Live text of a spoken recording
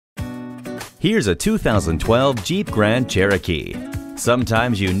Here's a 2012 Jeep Grand Cherokee.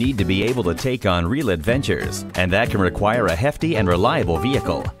 Sometimes you need to be able to take on real adventures, and that can require a hefty and reliable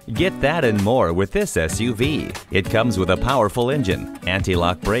vehicle. Get that and more with this SUV. It comes with a powerful engine,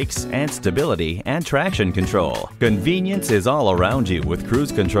 anti-lock brakes, and stability and traction control. Convenience is all around you with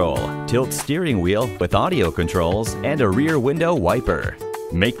cruise control, tilt steering wheel with audio controls, and a rear window wiper.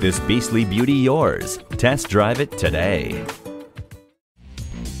 Make this beastly beauty yours. Test drive it today.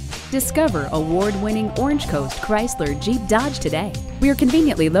 Discover award-winning Orange Coast Chrysler Jeep Dodge today. We are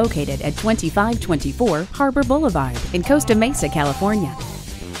conveniently located at 2524 Harbor Boulevard in Costa Mesa, California.